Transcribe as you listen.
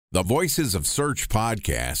The Voices of Search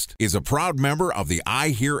podcast is a proud member of the I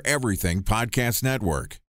Hear Everything podcast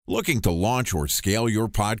network. Looking to launch or scale your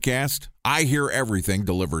podcast? I Hear Everything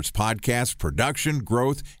delivers podcast production,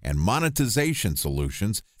 growth, and monetization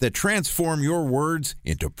solutions that transform your words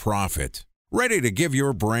into profit. Ready to give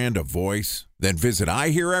your brand a voice? Then visit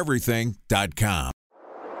iheareverything.com.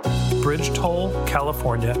 Bridge toll,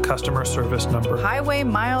 California, customer service number. Highway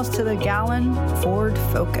miles to the gallon, Ford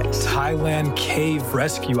Focus. Thailand cave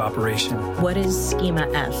rescue operation. What is Schema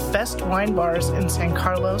F? Best wine bars in San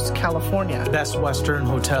Carlos, California. Best Western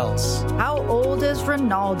hotels. How old is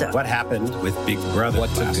Ronaldo? What happened with Big Brother?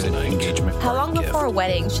 What's a good engagement? How long before a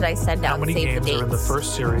wedding should I send out How many save games the dates? are in the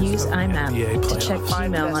first series? Use IMAP to check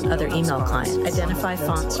email on other email clients. Identify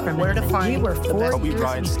fonts from Where to find We were the 4 best-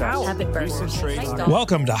 years out. Avid burgers.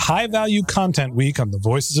 Welcome to High Value Content Week on the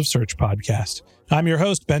Voices of Search podcast. I'm your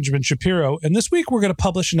host, Benjamin Shapiro, and this week we're going to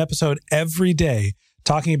publish an episode every day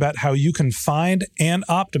talking about how you can find and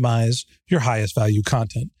optimize your highest value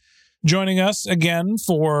content. Joining us again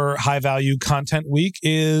for High Value Content Week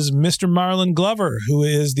is Mr. Marlon Glover, who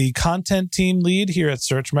is the content team lead here at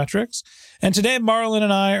Searchmetrics. And today, Marlon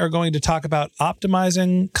and I are going to talk about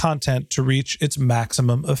optimizing content to reach its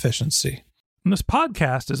maximum efficiency. And this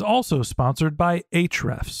podcast is also sponsored by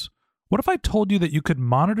Ahrefs. What if I told you that you could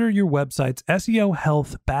monitor your website's SEO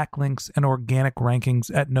health, backlinks, and organic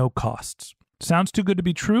rankings at no costs? Sounds too good to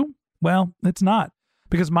be true? Well, it's not,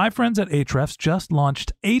 because my friends at Ahrefs just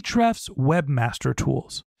launched Ahrefs Webmaster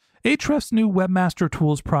Tools. Ahrefs' new Webmaster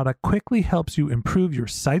Tools product quickly helps you improve your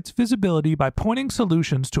site's visibility by pointing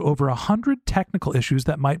solutions to over 100 technical issues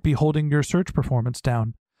that might be holding your search performance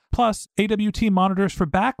down. Plus, AWT monitors for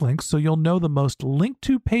backlinks so you'll know the most linked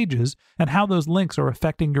to pages and how those links are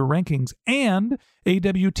affecting your rankings. And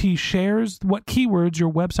AWT shares what keywords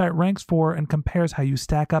your website ranks for and compares how you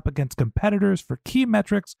stack up against competitors for key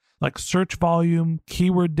metrics like search volume,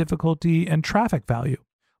 keyword difficulty, and traffic value.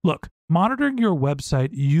 Look, monitoring your website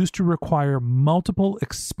used to require multiple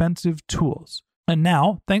expensive tools. And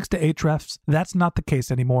now, thanks to Ahrefs, that's not the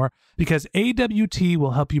case anymore because AWT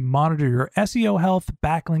will help you monitor your SEO health,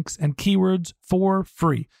 backlinks, and keywords for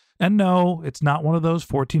free. And no, it's not one of those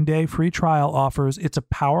 14-day free trial offers. It's a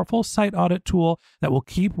powerful site audit tool that will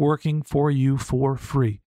keep working for you for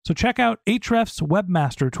free. So check out Ahrefs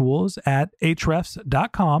Webmaster Tools at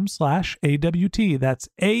ahrefs.com/AWT. That's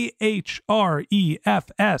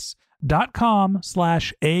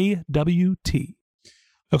ahrefs.com/AWT.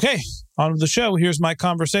 Okay, on with the show. Here's my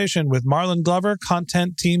conversation with Marlon Glover,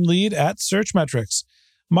 content team lead at Searchmetrics.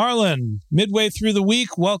 Marlon, midway through the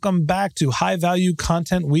week, welcome back to High Value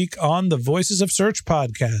Content Week on the Voices of Search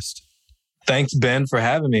podcast. Thanks, Ben, for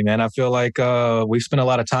having me, man. I feel like we've spent a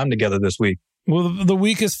lot of time together this week. Well, the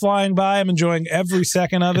week is flying by. I'm enjoying every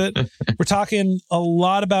second of it. We're talking a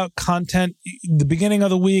lot about content. The beginning of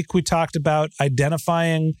the week, we talked about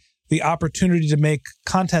identifying the opportunity to make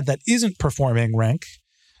content that isn't performing rank.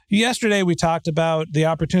 Yesterday, we talked about the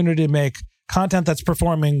opportunity to make content that's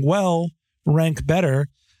performing well rank better.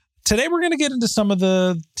 Today, we're going to get into some of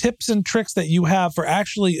the tips and tricks that you have for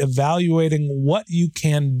actually evaluating what you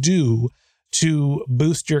can do to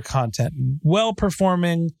boost your content.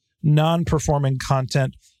 Well-performing, non-performing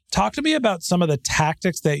content. Talk to me about some of the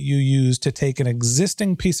tactics that you use to take an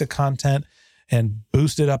existing piece of content and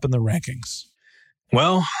boost it up in the rankings.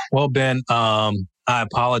 Well, Ben, I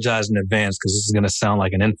apologize in advance because this is going to sound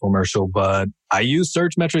like an infomercial, but I use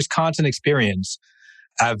Searchmetrics Content Experience.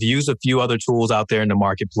 I've used a few other tools out there in the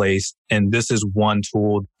marketplace, and this is one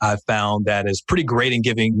tool I found that is pretty great in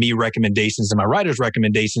giving me recommendations and my writers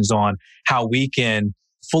recommendations on how we can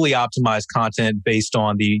fully optimize content based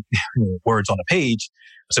on the words on a page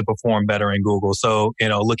to perform better in Google. So,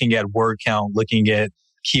 looking at word count, looking at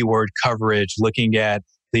keyword coverage, looking at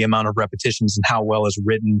the amount of repetitions and how well it's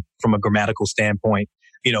written from a grammatical standpoint,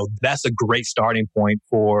 that's a great starting point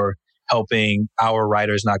for helping our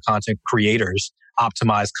writers and our content creators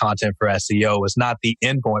optimize content for SEO. It's not the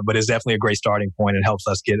end point, but it's definitely a great starting point and helps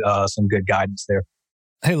us get some good guidance there.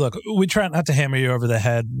 Hey, look, we try not to hammer you over the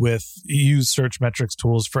head with use Searchmetrics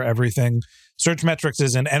tools for everything. Searchmetrics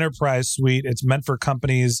is an enterprise suite. It's meant for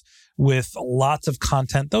companies with lots of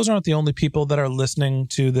content. Those aren't the only people that are listening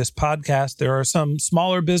to this podcast. There are some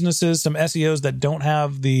smaller businesses, some SEOs that don't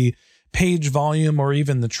have the page volume or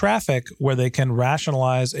even the traffic where they can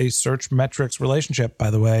rationalize a Searchmetrics relationship.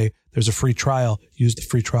 By the way, there's a free trial. Use the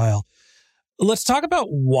free trial. Let's talk about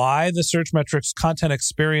why the Searchmetrics Content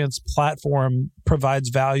Experience platform provides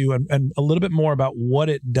value and a little bit more about what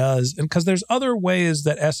it does. And because there's other ways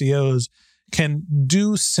that SEOs can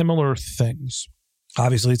do similar things.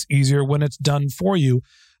 Obviously, it's easier when it's done for you.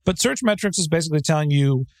 But Searchmetrics is basically telling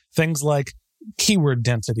you things like keyword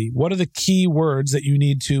density. What are the keywords that you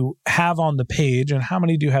need to have on the page, and how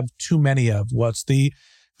many do you have too many of? What's the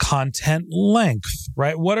content length,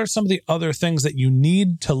 right? What are some of the other things that you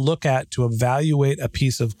need to look at to evaluate a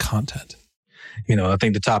piece of content? I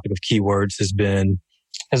think the topic of keywords has been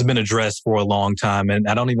addressed for a long time, and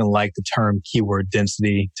I don't even like the term keyword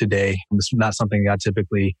density today. It's not something I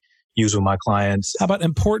typically use with my clients. How about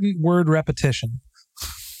important word repetition?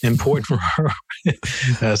 Important.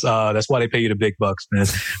 That's why they pay you the big bucks, man.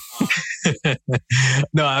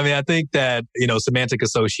 No, I mean, I think that, semantic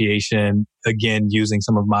association, again, using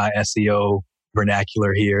some of my SEO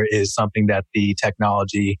vernacular here, is something that the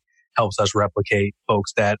technology helps us replicate.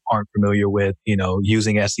 Folks that aren't familiar with,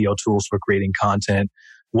 using SEO tools for creating content,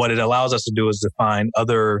 what it allows us to do is define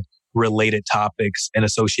other related topics in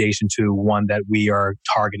association to one that we are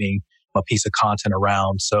targeting a piece of content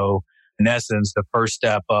around. So in essence, the first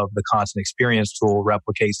step of the content experience tool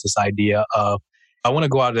replicates this idea of, I want to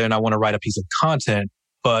go out there and I want to write a piece of content,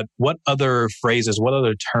 but what other phrases, what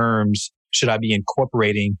other terms should I be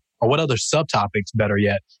incorporating, or what other subtopics, better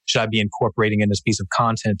yet, should I be incorporating in this piece of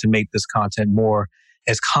content to make this content more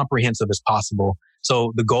as comprehensive as possible?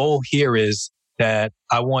 So the goal here is that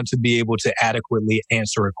I want to be able to adequately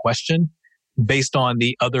answer a question based on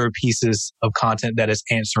the other pieces of content that is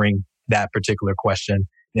answering that particular question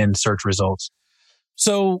in search results.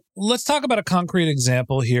 So let's talk about a concrete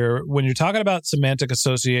example here. When you're talking about semantic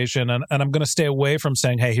association, and I'm going to stay away from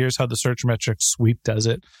saying, hey, here's how the Searchmetrics suite does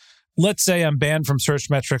it. Let's say I'm banned from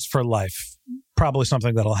Searchmetrics for life. Probably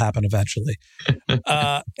something that'll happen eventually.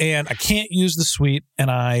 And I can't use the suite, and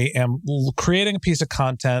I am creating a piece of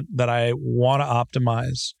content that I want to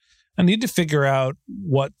optimize. I need to figure out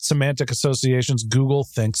what semantic associations Google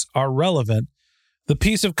thinks are relevant. The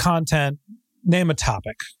piece of content, name a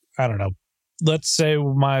topic. I don't know. Let's say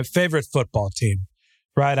my favorite football team,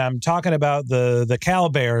 right? I'm talking about the Cal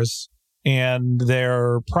Bears and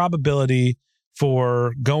their probability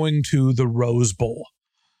for going to the Rose Bowl,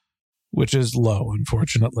 which is low,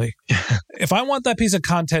 unfortunately. If I want that piece of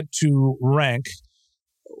content to rank,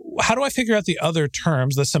 how do I figure out the other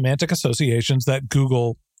terms, the semantic associations that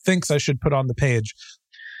Google thinks I should put on the page?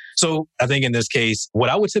 So I think in this case, what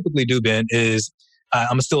I would typically do, Ben, is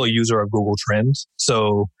I'm still a user of Google Trends.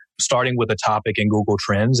 So starting with a topic in Google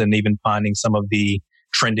Trends and even finding some of the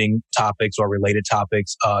trending topics or related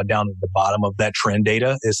topics down at the bottom of that trend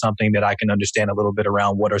data is something that I can understand a little bit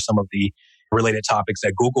around what are some of the related topics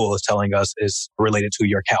that Google is telling us is related to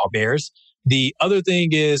your Cal Bears. The other thing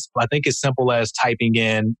is, I think as simple as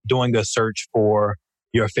doing a search for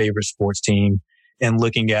your favorite sports team and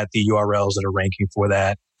looking at the URLs that are ranking for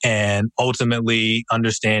that, and ultimately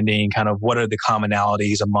understanding kind of what are the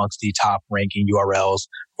commonalities amongst the top ranking URLs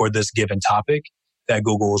for this given topic that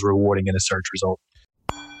Google is rewarding in a search result.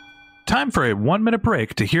 Time for a 1-minute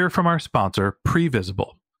break to hear from our sponsor,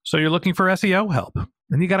 Previsible. So you're looking for SEO help,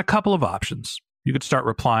 and you got a couple of options. You could start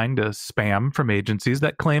replying to spam from agencies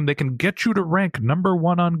that claim they can get you to rank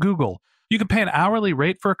 #1 on Google. You can pay an hourly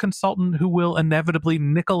rate for a consultant who will inevitably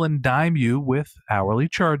nickel and dime you with hourly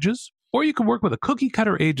charges. Or you can work with a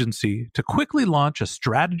cookie-cutter agency to quickly launch a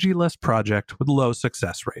strategy-less project with low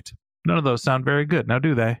success rate. None of those sound very good, now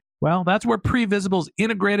do they? Well, that's where Previsible's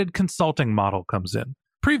integrated consulting model comes in.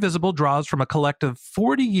 Previsible draws from a collective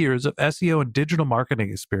 40 years of SEO and digital marketing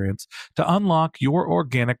experience to unlock your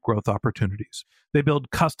organic growth opportunities. They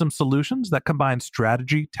build custom solutions that combine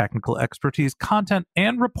strategy, technical expertise, content,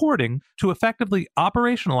 and reporting to effectively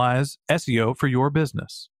operationalize SEO for your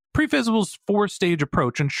business. Previsible's 4-stage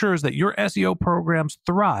approach ensures that your SEO programs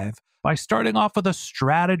thrive by starting off with a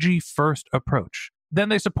strategy-first approach. Then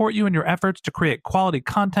they support you in your efforts to create quality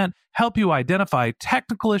content, help you identify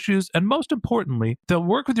technical issues, and most importantly, they'll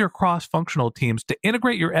work with your cross-functional teams to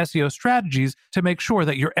integrate your SEO strategies to make sure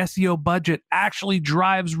that your SEO budget actually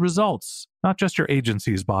drives results, not just your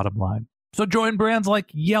agency's bottom line. So join brands like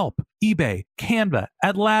Yelp, eBay, Canva,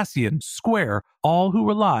 Atlassian, Square, all who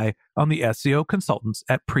rely on the SEO consultants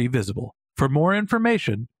at Previsible. For more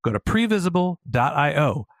information, go to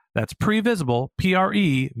previsible.io. That's Previsible,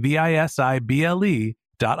 Previsible.io.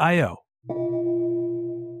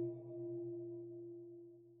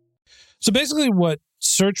 So basically what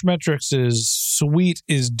Searchmetrics' suite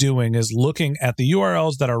is doing is looking at the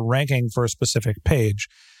URLs that are ranking for a specific page,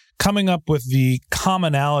 coming up with the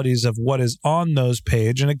commonalities of what is on those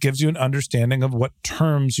pages, and it gives you an understanding of what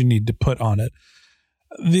terms you need to put on it.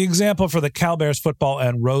 The example for the Cal Bears football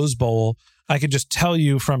and Rose Bowl, I could just tell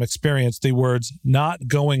you from experience, the words "not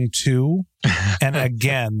going to" and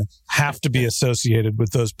 "again" have to be associated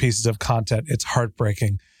with those pieces of content. It's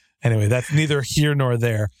heartbreaking. Anyway, that's neither here nor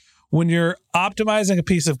there. When you're optimizing a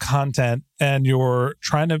piece of content and you're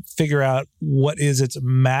trying to figure out what is its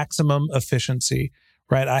maximum efficiency,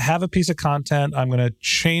 right? I have a piece of content. I'm going to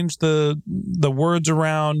change the words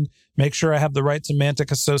around, make sure I have the right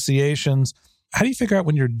semantic associations. How do you figure out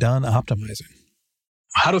when you're done optimizing?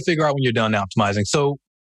 How to figure out when you're done optimizing. So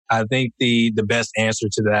I think the best answer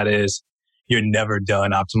to that is you're never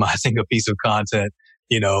done optimizing a piece of content.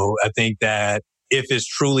 I think that if it's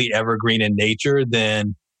truly evergreen in nature,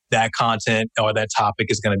 then that content or that topic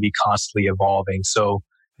is going to be constantly evolving. So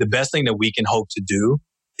the best thing that we can hope to do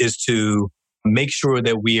is to make sure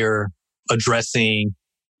that we are addressing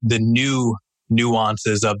the new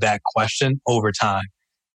nuances of that question over time.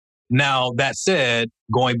 Now, that said,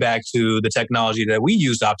 going back to the technology that we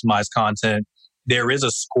use to optimize content, there is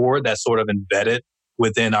a score that's sort of embedded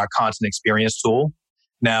within our content experience tool.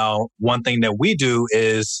 Now, one thing that we do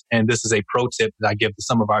is, and this is a pro tip that I give to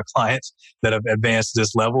some of our clients that have advanced to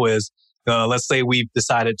this level, is let's say we've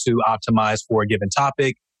decided to optimize for a given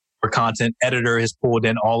topic. Our content editor has pulled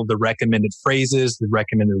in all of the recommended phrases, the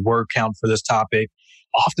recommended word count for this topic.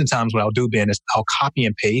 Oftentimes what I'll do, Ben, is I'll copy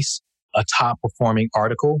and paste a top performing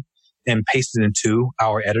article and paste it into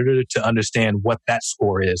our editor to understand what that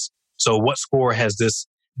score is. So what score has this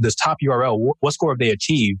top URL, what score have they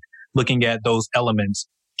achieved? Looking at those elements,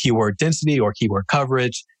 keyword density or keyword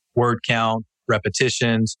coverage, word count,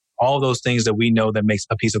 repetitions, all those things that we know that makes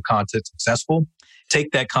a piece of content successful.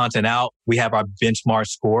 Take that content out. We have our benchmark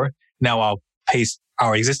score. Now I'll paste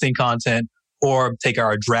our existing content or take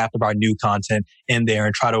our draft of our new content in there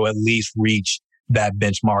and try to at least reach that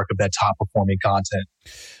benchmark of that top performing content.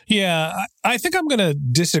 Yeah, I think I'm going to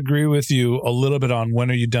disagree with you a little bit on when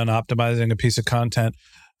are you done optimizing a piece of content.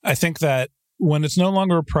 I think that when it's no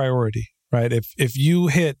longer a priority, right? If you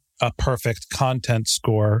hit a perfect content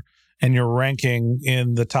score and you're ranking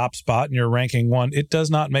in the top spot and you're ranking one, it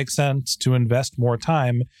does not make sense to invest more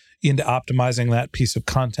time into optimizing that piece of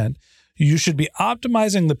content. You should be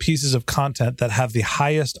optimizing the pieces of content that have the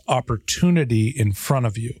highest opportunity in front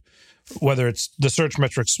of you, whether it's the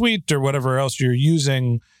Searchmetrics suite or whatever else you're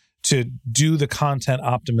using to do the content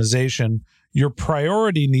optimization. Your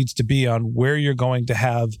priority needs to be on where you're going to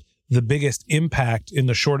have the biggest impact in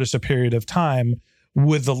the shortest period of time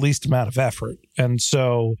with the least amount of effort. And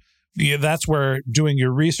so that's where doing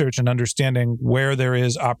your research and understanding where there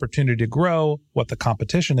is opportunity to grow, what the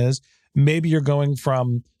competition is. Maybe you're going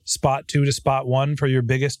from spot 2 to spot 1 for your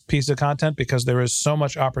biggest piece of content because there is so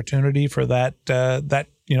much opportunity for that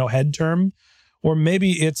head term. Or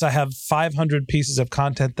maybe it's I have 500 pieces of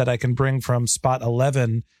content that I can bring from spot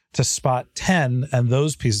 11 to spot 10, and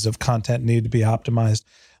those pieces of content need to be optimized.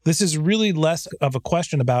 This is really less of a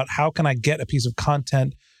question about how can I get a piece of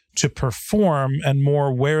content to perform and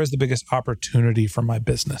more where is the biggest opportunity for my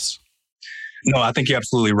business. No, I think you're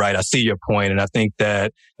absolutely right. I see your point. And I think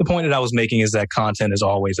that the point that I was making is that content is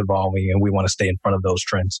always evolving and we want to stay in front of those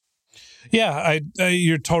trends. Yeah,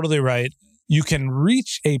 you're totally right. You can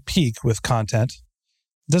reach a peak with content.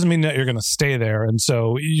 Doesn't mean that you're going to stay there. And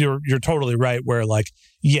so you're totally right where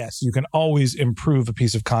yes, you can always improve a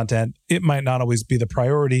piece of content. It might not always be the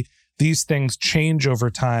priority. These things change over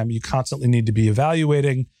time. You constantly need to be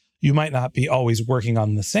evaluating. You might not be always working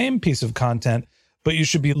on the same piece of content, but you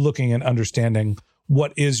should be looking and understanding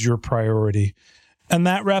what is your priority. And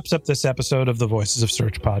that wraps up this episode of the Voices of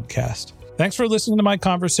Search podcast. Thanks for listening to my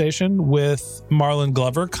conversation with Marlon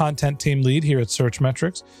Glover, content team lead here at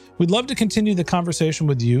Searchmetrics. We'd love to continue the conversation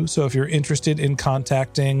with you. So if you're interested in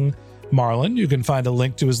contacting Marlon, you can find a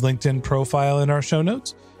link to his LinkedIn profile in our show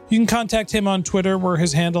notes. You can contact him on Twitter, where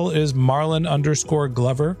his handle is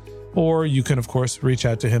Marlon_Glover, or you can, of course, reach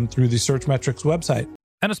out to him through the Searchmetrics website.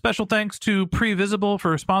 And a special thanks to Previsible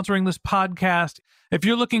for sponsoring this podcast. If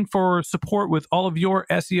you're looking for support with all of your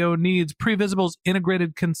SEO needs, Previsible's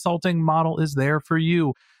integrated consulting model is there for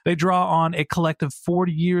you. They draw on a collective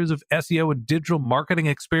 40 years of SEO and digital marketing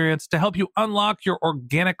experience to help you unlock your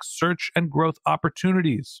organic search and growth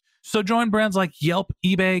opportunities. So join brands like Yelp,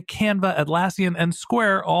 eBay, Canva, Atlassian, and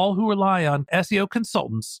Square, all who rely on SEO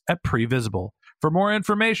consultants at Previsible. For more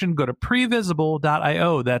information, go to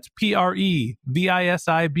previsible.io. That's previsible.io.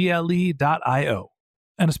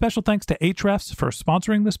 And a special thanks to Ahrefs for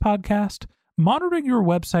sponsoring this podcast. Monitoring your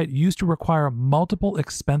website used to require multiple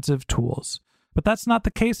expensive tools, but that's not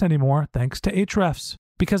the case anymore thanks to Ahrefs,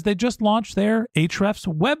 because they just launched their Ahrefs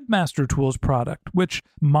Webmaster Tools product, which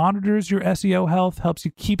monitors your SEO health, helps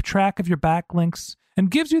you keep track of your backlinks,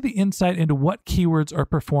 and gives you the insight into what keywords are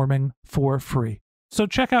performing for free. So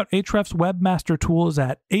check out Ahrefs Webmaster Tools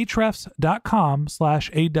at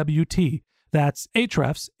ahrefs.com/AWT. That's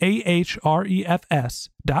Ahrefs,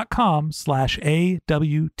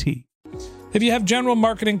 ahrefs.com/AWT. If you have general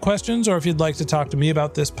marketing questions, or if you'd like to talk to me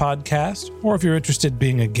about this podcast, or if you're interested in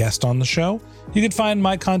being a guest on the show, you can find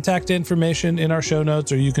my contact information in our show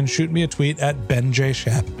notes, or you can shoot me a tweet at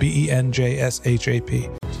BenJShap,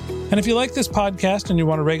 BenJShap. And if you like this podcast and you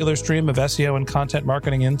want a regular stream of SEO and content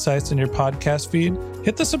marketing insights in your podcast feed,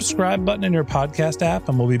 hit the subscribe button in your podcast app,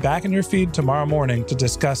 and we'll be back in your feed tomorrow morning to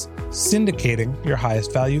discuss syndicating your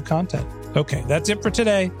highest value content. Okay, that's it for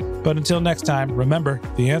today. But until next time, remember,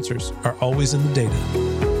 the answers are always in the data.